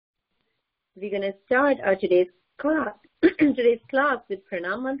we're going to start our today's class. Today's class with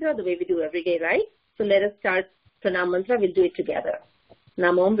Pranam Mantra, the way we do every day, right? So let us start Pranam Mantra. We'll do it together.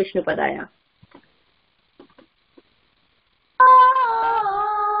 Namom Vishnu Padaya.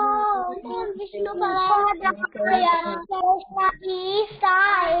 Vishnu Padaya,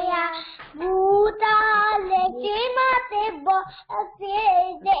 Saya, Bhutale, Chimate,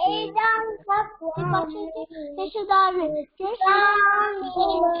 Vedam, Vishudari,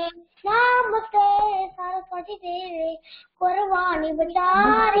 Namaste, Saraswati Devi, Kurvani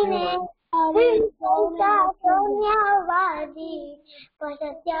Bacharine, Sonya-vadi,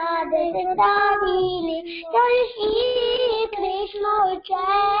 Pasatya Dasatadini, Jai Shri Krishna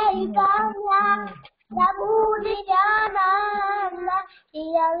Chaitanya, Prabhu Nityananda,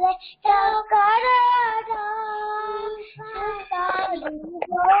 Yale Chakarada,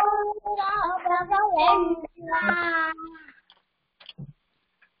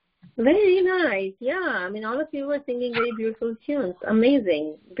 Very nice. Yeah, I mean, all of you were singing very beautiful tunes.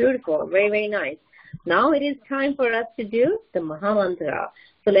 Amazing. Beautiful. Very, very nice. Now it is time for us to do the Mahamantra.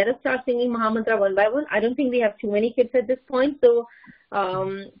 So let us start singing Mahamantra one by one. I don't think we have too many kids at this point. So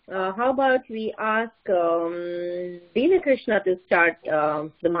how about we ask Dina Krishna to start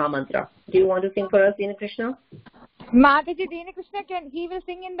the Mahamantra. Do you want to sing for us, Dina Krishna? Mataji, Dina Krishna, he will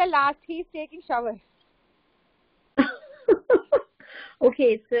sing in the last. He's taking shower.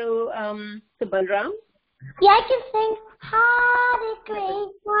 Okay, so Balram? Yeah, I can sing Hare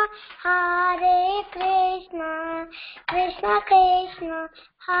Krishna, Hare Krishna, Krishna Krishna,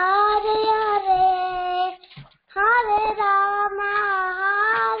 Hare Hare, Hare Rama,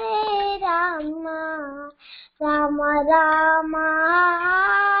 Hare Rama, Rama Rama,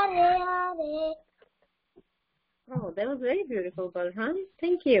 Hare Hare. Oh, that was very beautiful, Balram.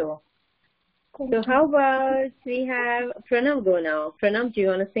 Thank you. So how about we have Pranam go now? Pranam, do you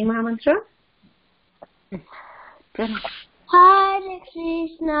want to sing Mahamantra? Hare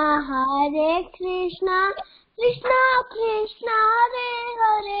Krishna, Hare Krishna, Krishna Krishna, Hare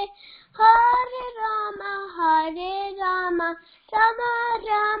Hare, Hare Rama, Hare Rama, Rama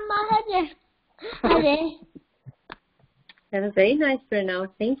Rama, Hare Hare. That was very nice, Pranam.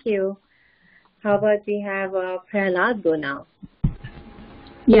 Thank you. How about we have Prahlad go now?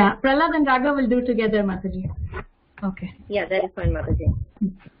 Yeah, Prahlad and Raga will do together, Mataji. Okay. Yeah, that is fine, Mataji.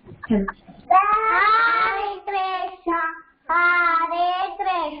 Hare Krishna, Hare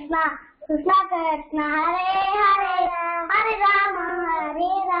Krishna, Krishna Krishna, Hare Hare, Hare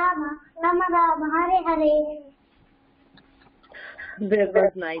Rama, Rama Rama, Hare Hare. That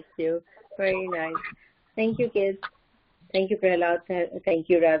was nice too. Very nice. Thank you, kids. Thank you, Prahlad. Thank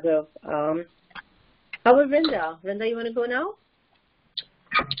you, Raghav. How about Vrinda? Vrinda, you want to go now?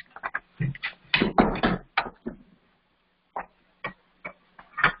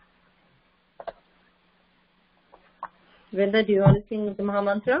 Vrinda, do you want to sing the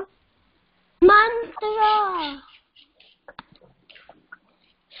Mahamantra? Mantra.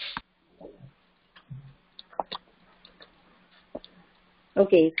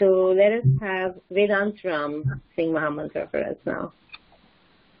 Okay, so let us have Vedantram sing Mahamantra for us now.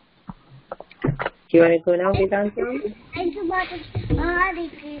 Do you want to go now, Vedantram? Thank you, Mataji. Hare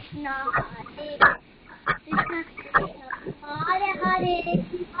Krishna, Hare Krishna, Hare Hare,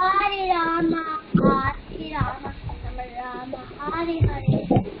 Hare Rama, Rama Rama, Hare Hare.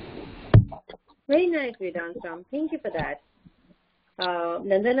 Very nice, Vedantram. Thank you for that.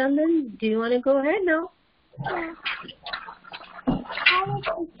 Nandanandan, do you want to go ahead now? Yeah. Hare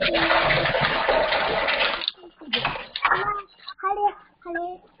Krishna, Hare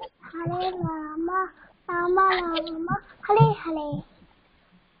Hare, Hare Rama, Rama Rama, Hare Hare.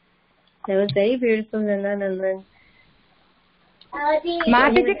 That was very beautiful, Nandanandan.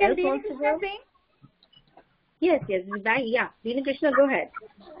 Mataji, can Dina Krishna sing? Yes, back. Yeah, Dina Krishna, go ahead.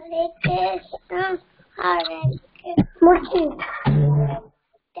 Hare Krishna, Hare Krishna,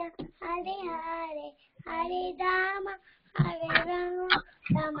 Hare Hare, Hare Rama, Hare Rama,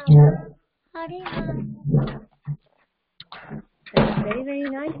 Rama Rama, Hare Hare. That's very, very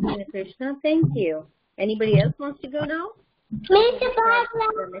nice, Dina Krishna. Thank you. Anybody else wants to go now? Me,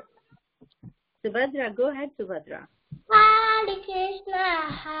 Subhadra. Subhadra, go ahead, Subhadra. Hare Krishna,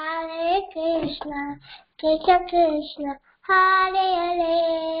 Hare Krishna, Krishna Krishna, Hare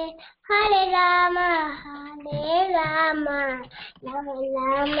Hare, Hare Rama, Hare Rama, Rama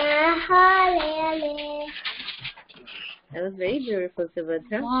Rama, Hare Hare. That was very beautiful, Subhadra.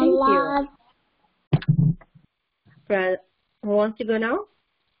 Thank you. Who wants to go now?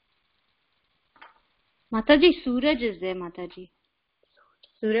 Mataji, Suraj is there, Mataji.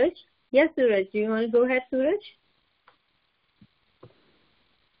 Suraj? Yes, Suraj. Do you want to go ahead, Suraj?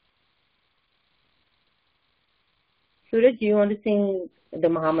 Suraj, do you want to sing the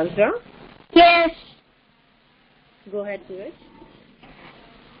Mahamantra? Yes. Go ahead, Suraj.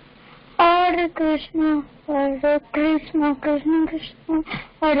 Hare Krishna, Krishna Krishna,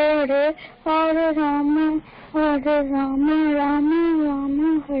 Hare Hare, Hare Rama, Rama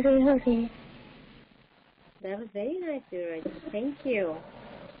Rama, Hare Hare. That was very nice, Suraj. Thank you.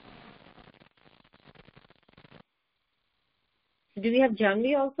 Do we have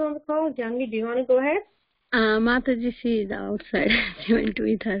Janvi also on the call? Janvi, do you want to go ahead? Mataji, she is outside. She went to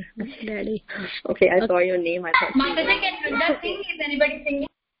eat her daddy. Okay, I saw your name. I thought. Mataji, can Vrinda sing? Is anybody singing?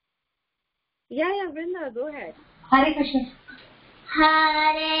 Yeah, Vrinda, go ahead. Hare Krishna.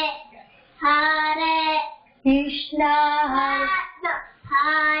 Hare Hare Krishna, Hare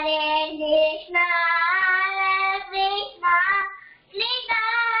Krishna, Hare Krishna, Krishna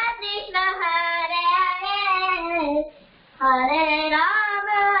Krishna, Hare Hare, Hare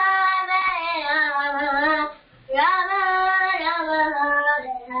Rama, Rama Rama,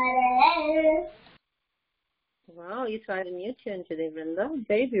 Hare Hare. Wow, you tried a new tune today, Vrinda.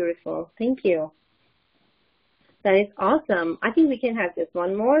 Very beautiful. Thank you. That is awesome. I think we can have just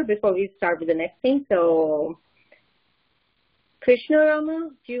one more before we start with the next thing. So, Krishna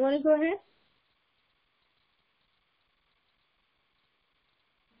Rama, do you want to go ahead?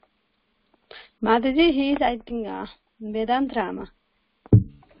 Mataji, he is, I think, Vedant Rama.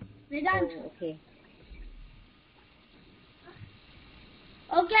 Vedant. Oh, okay.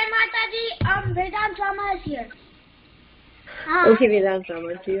 Okay, Mataji, Vedant Rama is here. Okay, Vedant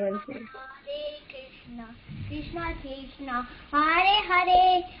Rama, do you want to? Hare Krishna, Krishna Krishna, Hare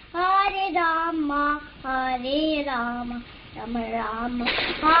Hare, Hare Rama, Rama Rama,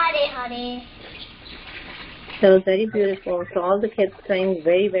 Hare Hare. That was very beautiful. So all the kids sang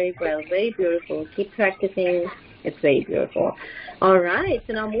very, very well. Very beautiful. Keep practicing. It's very beautiful. All right.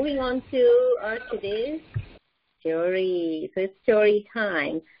 So now moving on to today's story. So it's story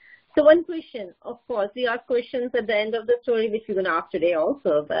time. So one question. Of course, we ask questions at the end of the story, which we're going to ask today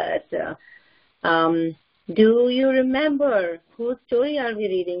also. But do you remember whose story are we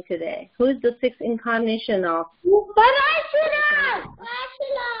reading today? Who is the sixth incarnation of? Parasuram!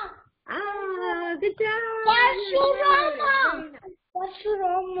 Ah, good job.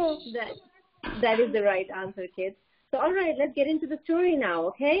 Parasuram. That is the right answer, kids. So, all right, let's get into the story now,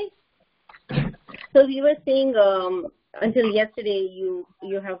 okay? So we were saying until yesterday, you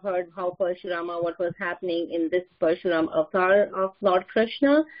have heard how Parashurama, what was happening in this Parshuram avatar of Lord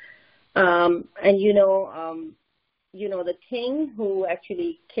Krishna, and you know the king who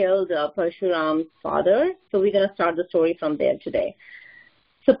actually killed Parshuram's father. So we're gonna start the story from there today.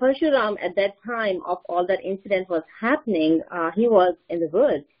 So Parshuram, at that time of all that incident was happening, he was in the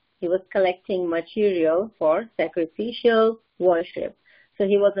woods. He was collecting material for sacrificial worship. So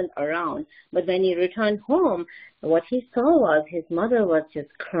he wasn't around. But when he returned home, what he saw was his mother was just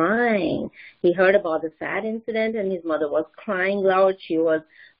crying. He heard about the sad incident and his mother was crying loud. She was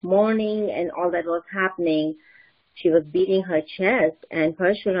mourning and all that was happening. She was beating her chest, and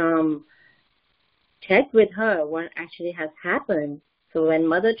Parshuram checked with her what actually has happened. So when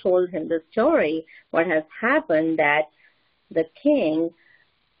mother told him the story, what has happened, that the king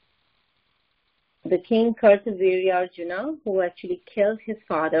Kartavirya Arjuna, who actually killed his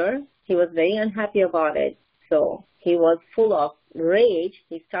father, he was very unhappy about it. So he was full of rage.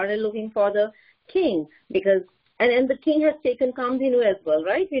 He started looking for the king because, and the king has taken Kamdhenu as well,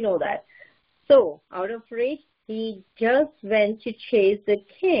 right? We know that. So out of rage, he just went to chase the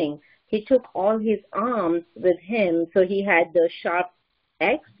king. He took all his arms with him. So he had the sharp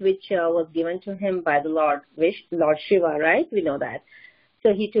axe, which was given to him by the Lord Shiva, right? We know that.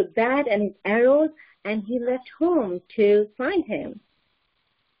 So he took that and his arrows, and he left home to find him.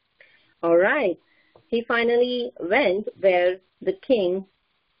 All right. He finally went where the king,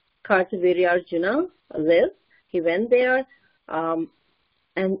 Kartavirya Arjuna, lives. He went there,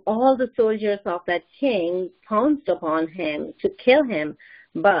 and all the soldiers of that king pounced upon him to kill him.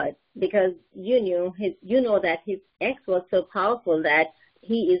 But because you know that his axe was so powerful that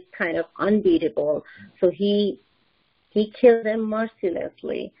he is kind of unbeatable. So he killed them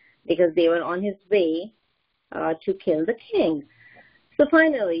mercilessly because they were on his way to kill the king. So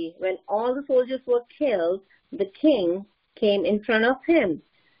finally, when all the soldiers were killed, the king came in front of him,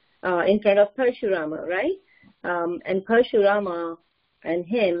 in front of Parashurama, right? And Parashurama and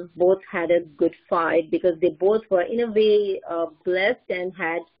him both had a good fight because they both were in a way blessed and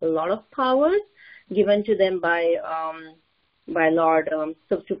had a lot of powers given to them by Lord,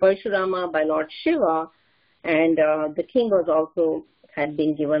 so to Parashurama by Lord Shiva. And the king was also had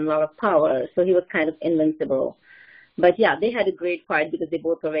been given a lot of power, so he was kind of invincible. But yeah, they had a great fight because they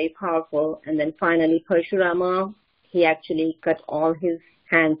both were very powerful. And then finally, Parashurama, he actually cut all his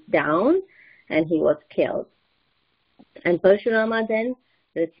hands down and he was killed. And Parashurama then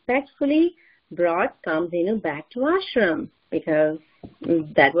respectfully brought Kamdenu back to ashram because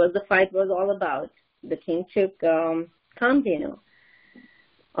that was the fight was all about. The king took Kamdenu.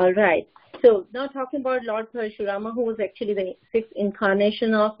 All right. So now talking about Lord Parashurama, who was actually the sixth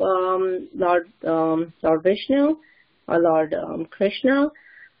incarnation of Lord Vishnu or Lord Krishna.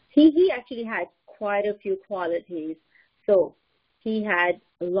 He actually had quite a few qualities. So he had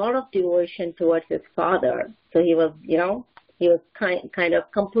a lot of devotion towards his father. So he was, he was kind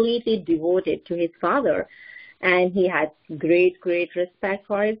of completely devoted to his father, and he had great respect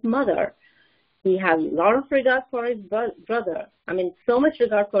for his mother. He had a lot of regard for his brother. I mean, so much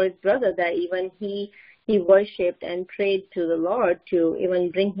regard for his brother that even he worshipped and prayed to the Lord to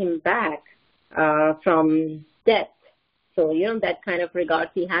even bring him back from death. So, that kind of regard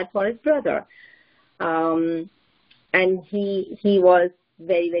he had for his brother. And he was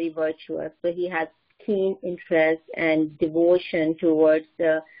very, very virtuous. So he had keen interest and devotion towards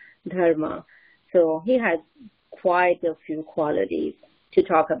the dharma. So he had quite a few qualities to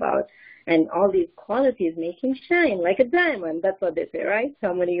talk about. And all these qualities make him shine like a diamond. That's what they say, right?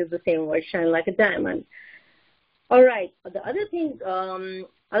 Somebody used the same word, shine like a diamond. All right. The other thing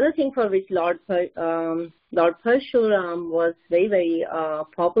for which Lord Parashuram was very, very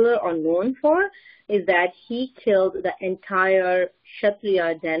popular or known for is that he killed the entire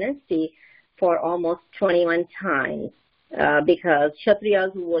Kshatriya dynasty for almost 21 times because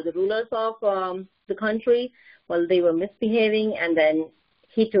Kshatriyas, who were the rulers of the country, well, they were misbehaving, and then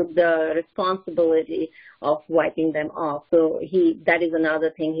he took the responsibility of wiping them off. So that is another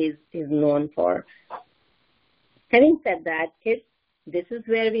thing he's known for. Having said that, kids, this is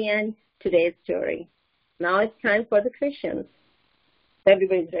where we end today's story. Now it's time for the questions.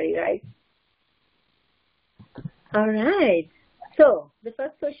 Everybody's ready, right? All right. So the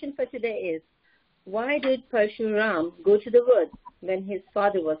first question for today is, why did Parashuram go to the woods when his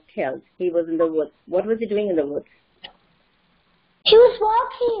father was killed? He was in the woods. What was he doing in the woods? He was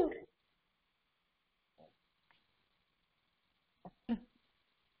walking.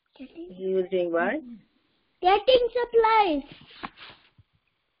 He was doing what? Getting supplies.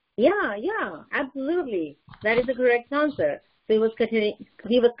 Yeah, absolutely. That is the correct answer. So he was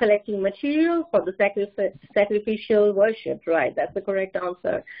collecting material for the sacrificial worship. Right, that's the correct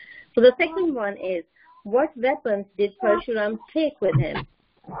answer. So the second one is, what weapons did Parashuram take with him?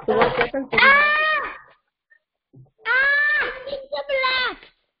 So what weapons did he have with him? Invisible axe.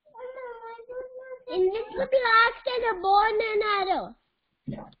 Invisible axe and a bow and arrow.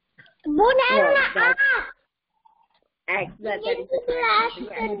 Bow and arrow. Axe. That is the correct answer.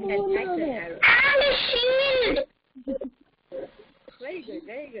 Yes, and axe and arrow. And a shield.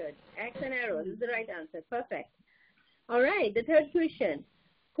 Very good. Axe and arrow is the right answer. Perfect. All right, the third question.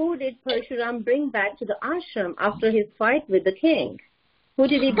 Who did Parashuram bring back to the ashram after his fight with the king? Who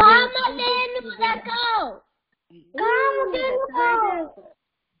did he bring? Kamdenu.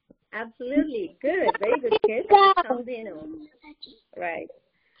 Absolutely. Good. Very good, kid. Kamdenu. Right.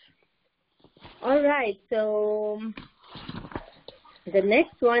 All right. So the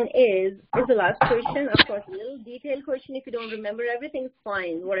next one is the last question. Of course, a little detailed question. If you don't remember everything's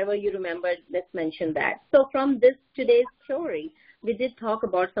fine. Whatever you remember, let's mention that. So from today's story, we did talk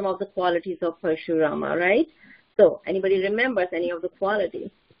about some of the qualities of Parashurama, right? So anybody remembers any of the qualities?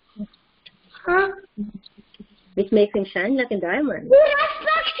 Which makes him shine like a diamond. He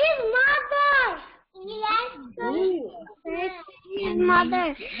respects his mother. He respected his mother.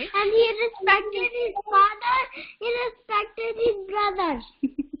 And he respected his father. He respected his brothers.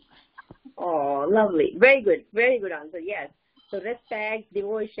 Oh, lovely. Very good answer. Yes. So respect,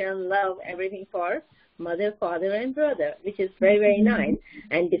 devotion, love, everything for mother, father, and brother, which is very, very nice.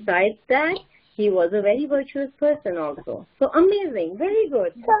 And besides that, he was a very virtuous person also. So amazing. Very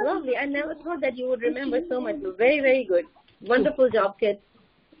good. Lovely. I never thought that you would remember so much. Very, very good. Wonderful job, kids.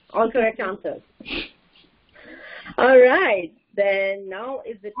 All correct answers. All right. Then now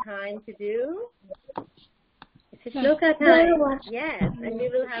is the time to do shloka time. Yes. And we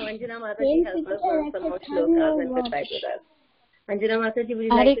will have Anjana Mataji help us learn some more shlokas and sit back with us. Anjana Mataji, would you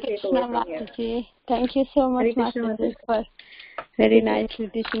like to take over from here? Mataji. Thank you so much, Mataji, for very nicely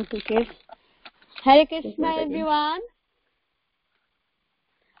teaching to kids. Hare Krishna, everyone.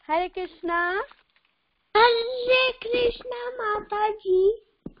 Hare Krishna. Hare Krishna, Mataji.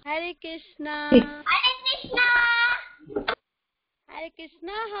 Hare Krishna. Hare Krishna. Hare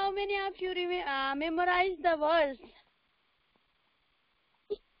Krishna. How many of you memorize the verse?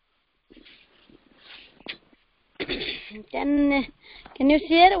 Can you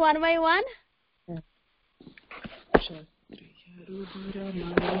share one by one?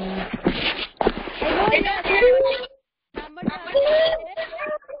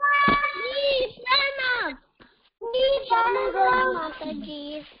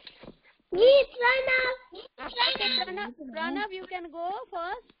 Mataji. Pranav, you can go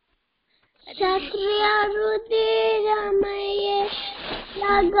first. Kshatriya Rudiramaye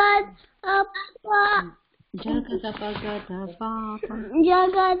Jagat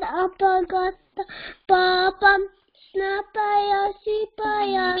apagata papam snapayasi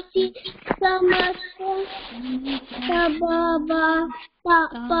payasi samasya sababa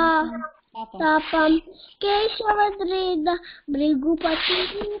tapam Keshavadrida Brigupati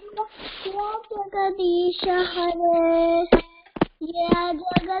Jagadisha Hare Jaya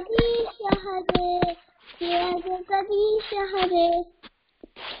Jagadisha Hare Jaya Jagadisha Hare.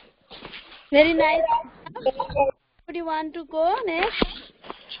 Very nice. Would you want to go next?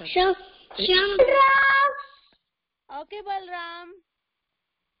 Chandra. Okay, Balram.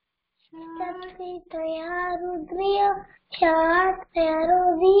 Kshatriya Rudriya Kshatriya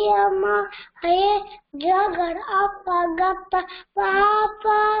Rudriya Mahaye Jagat apagata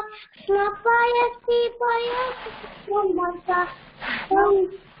papa snapayasi payasi samasa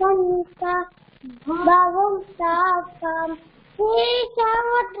samsa bhavam tapam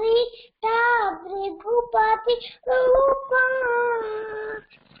Keshavadri Brigupati Rupa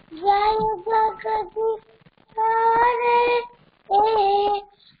Jaya Jagati Hare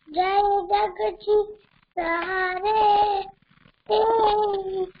Jaya Jagati Hare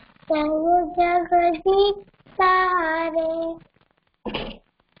Jaya Jagati Hare.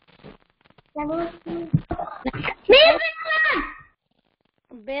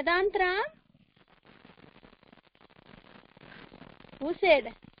 Vedantra. Who said?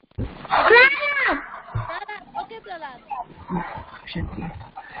 Prahlad. Okay, Prahlad.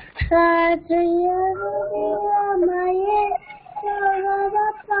 Kshatriya Rudiyamaye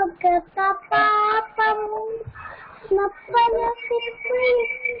Jagadapagata papam Snapayasi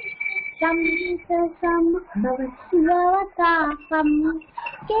samvitapam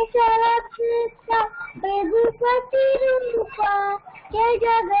Keshavatita Brigupati Rupa Jaya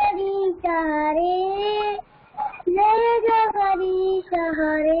Jagadisha Hare Jaya Jagadisha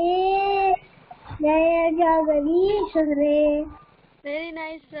Hare Jaya Jagadisha Hare. Very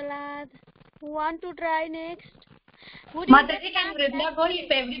nice, Prahlad. Who want to try next? Mataji, can Vrinda go?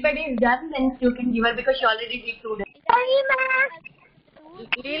 If everybody is done, then you can give her because she already did 2 days.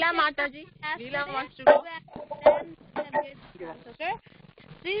 Leela Mataji. Leela wants to go. Then okay.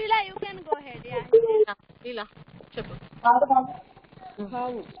 Leela, you can go ahead. Yeah. Leela.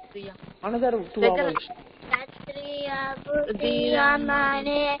 Another 2 hours. Kshatriya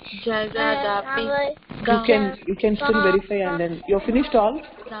Rudiyamaye Jagadapi. You can still verify and then you finished all.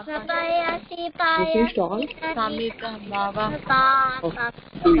 Snapayasi You finished all. Samika Baba.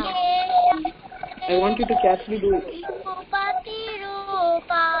 I want you to carefully do it. Brigupati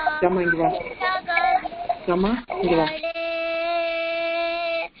Rupa Rama, Indra. Rama, Indra.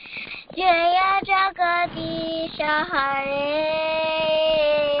 Jaya Jagadisha Hare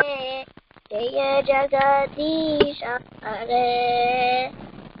Jaya Jagadisha Hare.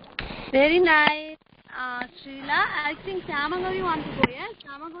 Very nice. Srila, I think Samagauri want to go, yes?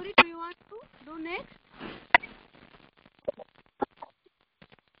 Samagauri, do you want to do next?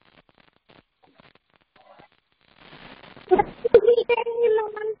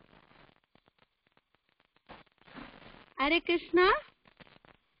 Hare Krishna.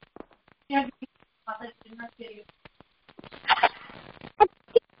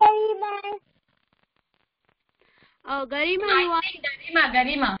 Oh, Garima, you want?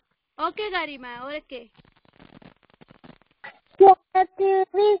 Garima. Okay, Garima, okay.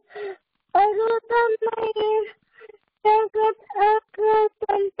 Kshatriya Rudiyamaye Jagat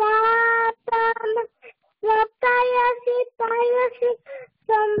apagata Snapayasi payasi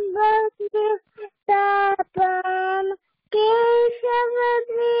samvitapam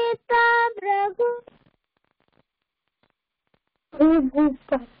Keshavadrita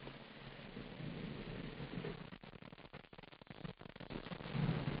Brigupati.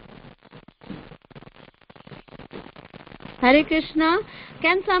 Hare Krishna.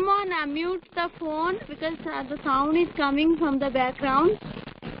 Can someone mute the phone because the sound is coming from the background?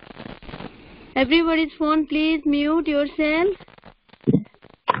 Everybody's phone, please mute yourself.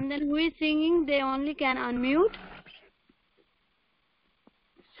 And then who is singing, they only can unmute.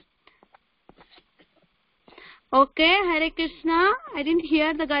 Okay, Hare Krishna. I didn't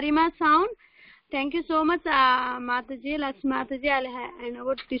hear the Garima sound. Thank you so much, Mataji, Lakhsmi Mataji. I'll hand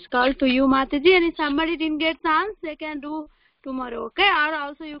over this call to you, Mataji. And if somebody didn't get chance, they can do tomorrow, okay? Or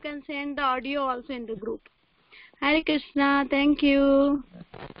also you can send the audio also in the group. Hare Krishna. Thank you.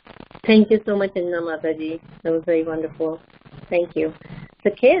 Thank you so much, Anna Mataji. That was very wonderful. Thank you.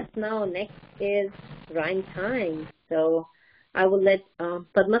 So kids, now next is rhyme time. So I will let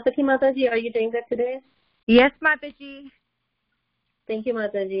Padmasakhi Mataji, are you doing that today? Yes, Mataji. Thank you,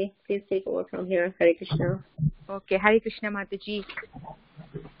 Mataji. Please take over from here. Hare Krishna. Okay, Hare Krishna, Mataji.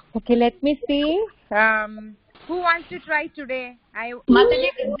 Okay, let me see. Who wants to try today? Mataji,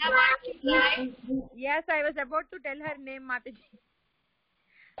 Vrinda wants to try. Yes, I was about to tell her name, Mataji.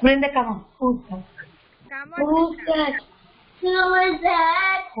 Vrinda, come on. Who's that? Come on. Who's that? Who is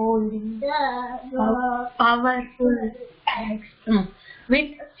that? Holding The powerful axe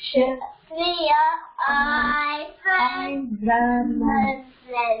with Kshatriya I friend Brahman.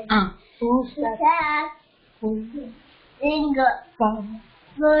 friend. Who's that? Holding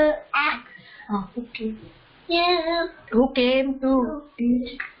Powerful axe. Okay. To Who came to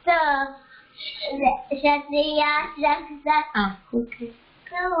teach? the Kshatriya Shaksa. Okay.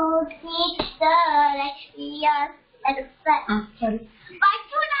 To teach the Kshatriya Shaksa. Sorry.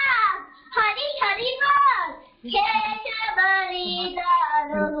 Parasuram, Hari Hari Bol, Keshavali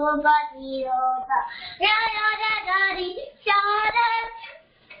Dharubati Roda, Raya Dari Shara,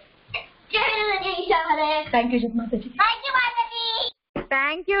 Jayadi Shara. Thank you, Mataji. Thank you, Mataji.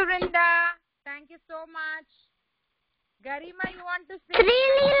 Thank you, Vrinda. Thank you so much. Garima, you want to sing? Sri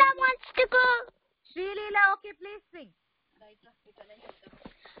Leela wants to go. Sri Leela, okay, please sing.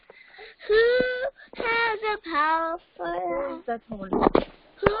 Who has a powerful That's all.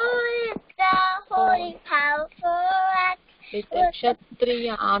 Who is the holding powerful axe With the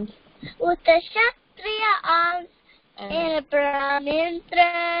Kshatriya arms with the Kshatriya arms and a Brahmin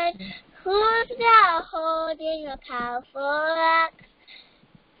thread? Who's the holding a powerful axe?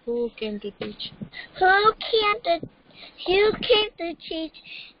 who came to teach Who came to teach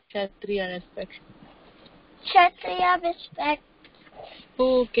Kshatriya respect. Kshatriya respect?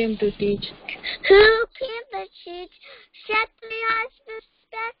 Who came to teach Who came to teach Kshatriya's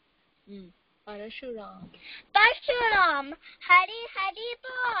respect? Parasuram. Parasuram, Hari Hari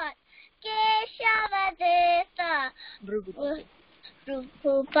Bol, Keshavadesa,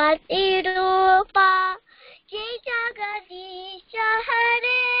 Rupati Rupa, Jai Jagadisha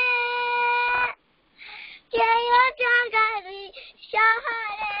Hare, Jai Jagadisha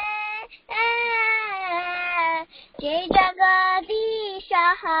Hare, Jai Jagadisha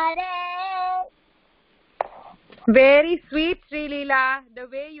Hare. Very sweet, Sri Leela. The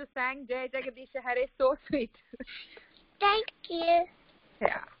way you sang Jai Jagadisha Hare is so sweet. Thank you.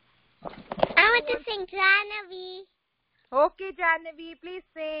 Yeah. I want to sing Janavi. Okay, Jahnavi, please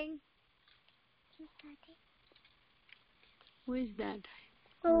sing. Who is that?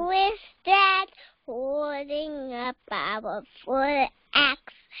 Who is that holding a powerful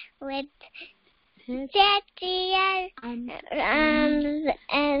axe with Kshatriya arms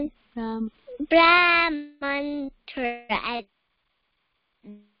and Brahman thread?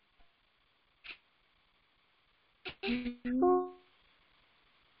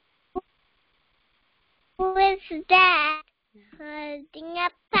 Who is that holding a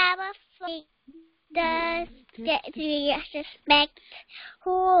powerful the Kshatriya respect?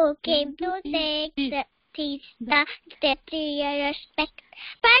 Who came to teach the Kshatriya respect?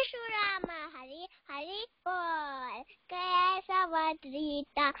 Parashurama Hari Hari Bol,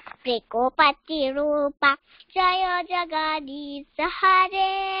 Keshavadrita, Prekopati Rupa, Jaya Jagadisha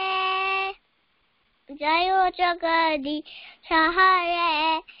Hare, Jaya Jagadisha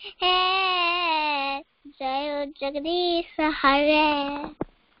Hare, Jaya Jagadisha Hare.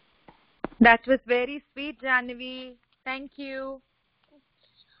 That was very sweet, Jahnavi. Thank you.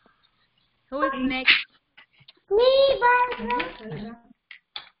 Who is next? Me, Balaram.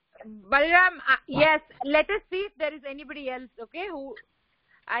 Balaram, yes. Let us see if there is anybody else, okay? Who?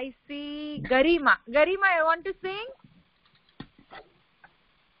 I see Garima. Garima, I want to sing?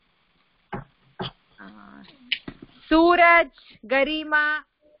 Suraj, Garima.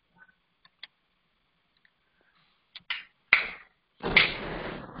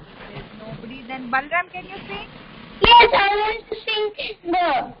 There's nobody. Then Balaram, can you sing? Yes, I want to sing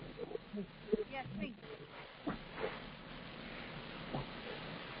the. Yes, sing.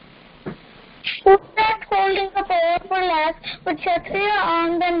 Who's that holding a powerful axe with Kshatriya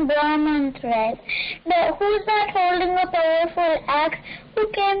arms and Brahman thread? Who's that holding a powerful axe? Who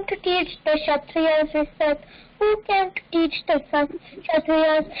came to teach the Kshatriyas respect? Who came to teach the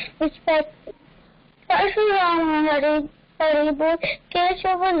Kshatriyas respect? Parasuram Hari Hari Bol,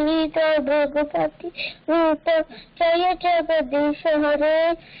 Keshavalita Bhagavati Rupa, Jaya Jagadisha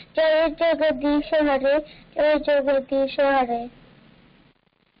Hare, Jaya Jagadisha Hare, Jaya Jagadisha Hare.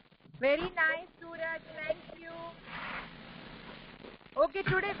 Very nice, Suraj. Thank you. Okay,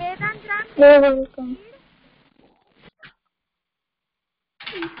 today Vedantram. You're welcome.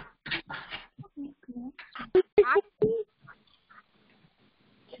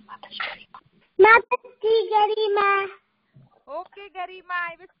 Mataji Garima. Okay, Garima,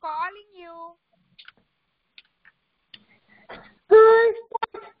 I was calling you. Who's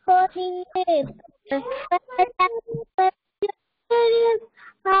that holding it?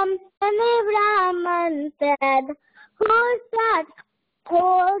 Sunny Brahman said, who's that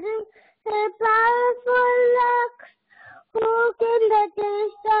holding a powerful lux? Who can that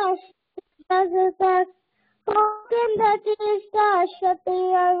is the who can that is the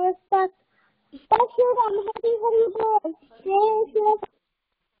Kshatriya respect? Parasuram Hari Hari Bol, Jai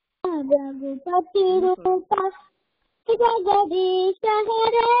Ragupati Rupa, Jagadish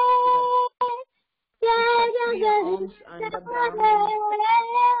Hare, Jai Jagadish Hare,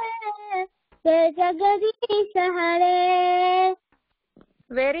 Jai Jagadish Hare.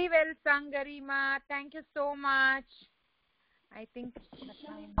 Very well sung, Garima. Thank you so much. I think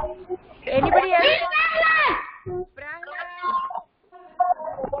anybody else? Prahlad.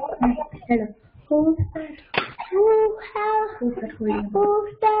 Hello. Who's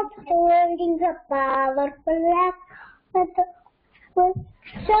that holding the powerful axe with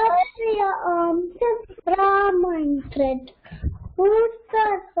Kshatriya arms and Brahman thread? Who's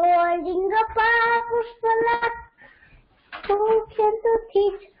that holding the powerful axe? Who can to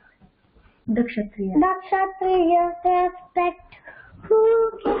teach the Kshatriya respect? Who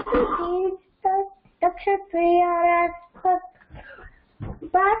can to teach the Kshatriya respect?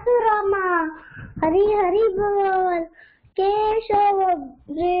 Parasuram Hari Hari Bol, Keshava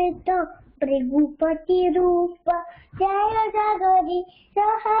Vrita Brigupati Rupa, Jaya Jagadish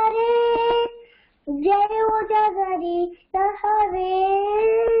Hare, Jaya Jagadish Hare,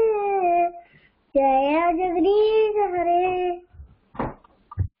 Jaya Jagadish Hare.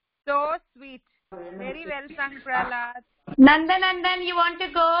 So sweet. Very well sung, Prahlad. Nandan, you want to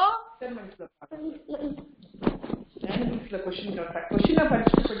go?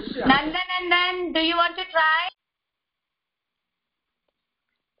 Nandan, do you want to try?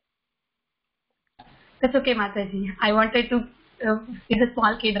 That's okay, Mataji. I wanted to. He's a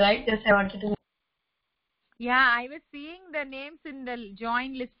small kid, right? Just I wanted to. Yeah, I was seeing the names in the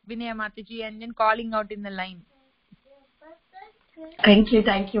join list, Vinaya Mataji, and then calling out in the line. Thank you,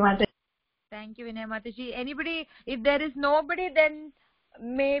 Mataji. Thank you, Vinaya Mataji. Anybody, if there is nobody, then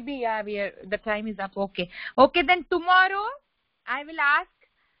maybe the time is up. Okay, then tomorrow I will ask,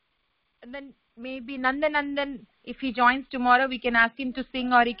 then maybe Nandan, if he joins tomorrow, we can ask him to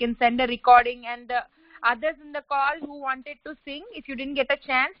sing, or he can send a recording, and the others in the call who wanted to sing, if you didn't get a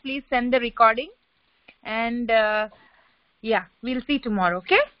chance, please send the recording, and yeah, we'll see tomorrow.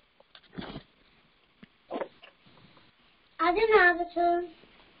 Okay.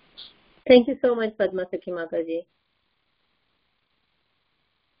 Thank you so much, Padma Sakhi Mataji.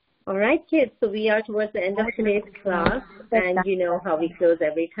 All right, kids, so we are towards the end of today's class, and you know how we close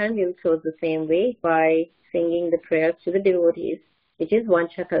every time. We'll close the same way by singing the prayers to the devotees, which is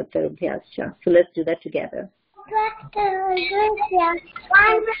Vancha Kalparubhyascha. So let's do that together.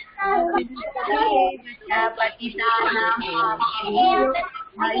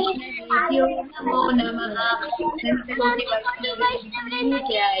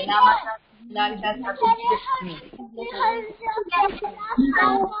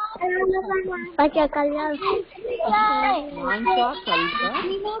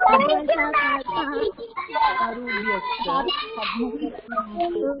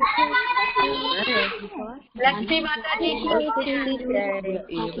 Lakhsmi Mataji Hare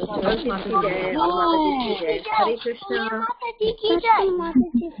Krishna.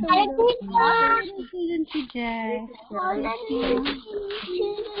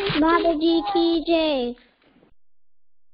 Mataji ki jai.